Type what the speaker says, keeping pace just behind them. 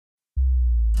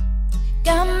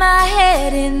Got my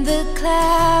head in the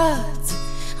clouds,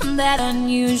 I'm that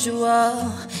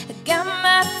unusual. I got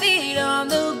my feet on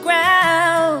the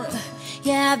ground.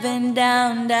 Yeah, I've been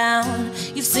down, down.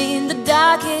 You've seen the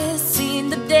darkest, seen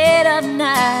the dead of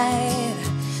night.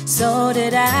 So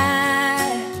did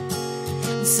I,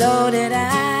 so did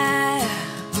I.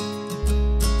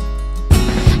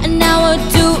 And now we'll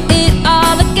do it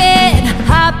all again.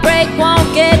 Heartbreak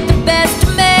won't get the best of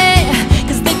me,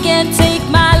 'cause they can't take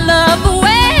my love away.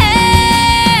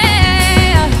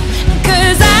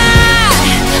 'Cause I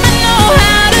know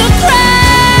how to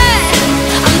cry.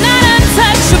 I'm not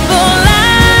untouchable.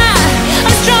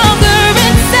 I'm stronger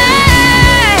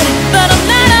inside, but I'm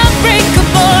not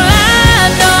unbreakable. I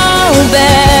know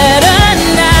better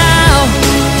now.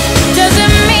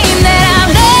 Doesn't mean that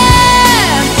I'm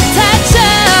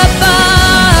untouchable.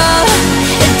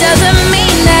 It doesn't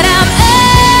mean that I'm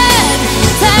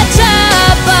untouchable.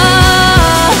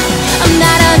 I'm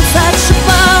not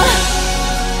untouchable.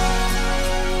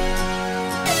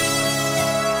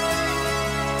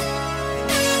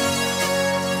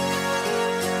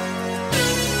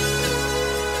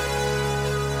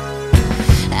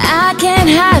 I can't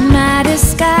hide my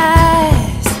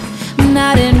disguise. I'm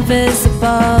not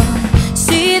invisible.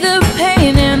 See the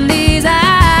pain in these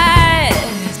eyes.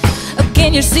 Oh,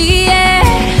 can you see it?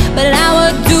 But I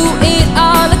will do it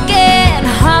all again.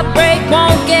 Heartbreak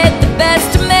won't get the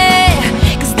best of me,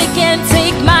 'cause they can't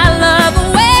take my love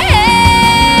away.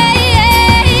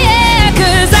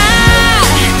 'Cause I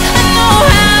know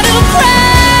how to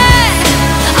cry.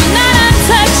 I'm not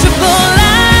untouchable.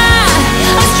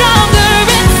 I'm stronger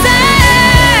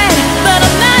inside, but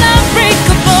I'm not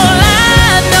unbreakable.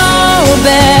 I know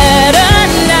better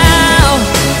now.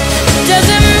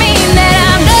 Doesn't mean that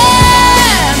I'm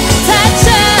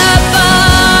untouchable.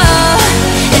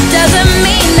 It doesn't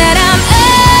mean that I'm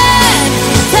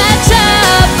untouchable.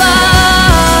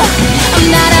 I'm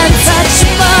not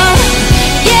untouchable.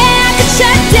 Yeah, I can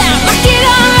shut down, lock it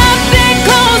all up and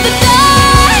close the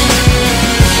door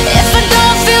if I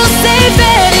don't feel safe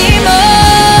anymore.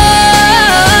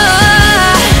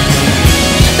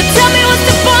 But tell me what's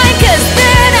the point, 'cause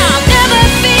then I'll never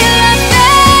feel a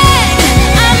thing.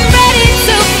 I'm ready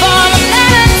to fall. I'm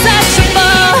not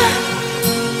untouchable.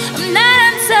 I'm not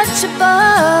untouchable.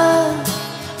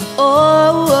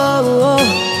 Oh, oh, oh.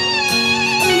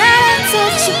 I'm not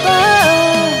untouchable.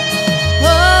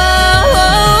 Oh,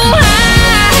 oh, I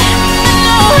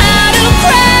know how to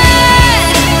cry.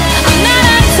 I'm not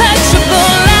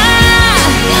untouchable.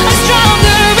 I'm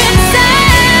stronger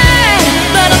inside,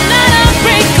 but I'm not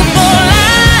unbreakable.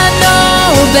 I know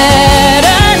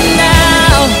better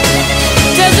now.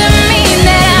 Doesn't mean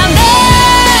that I'm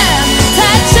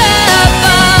untouchable.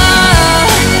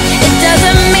 It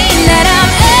doesn't mean that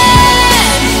I'm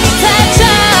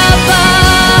untouchable.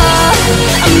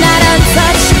 I'm not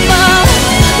untouchable.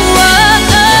 Whoa,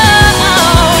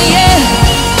 yeah.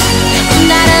 I'm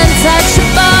not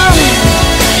untouchable.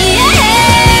 Yeah.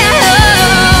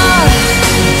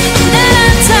 Not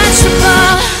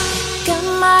untouchable. Got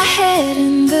my head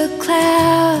in the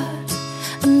clouds.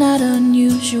 I'm not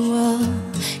unusual.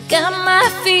 Got my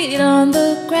feet on the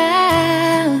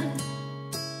ground.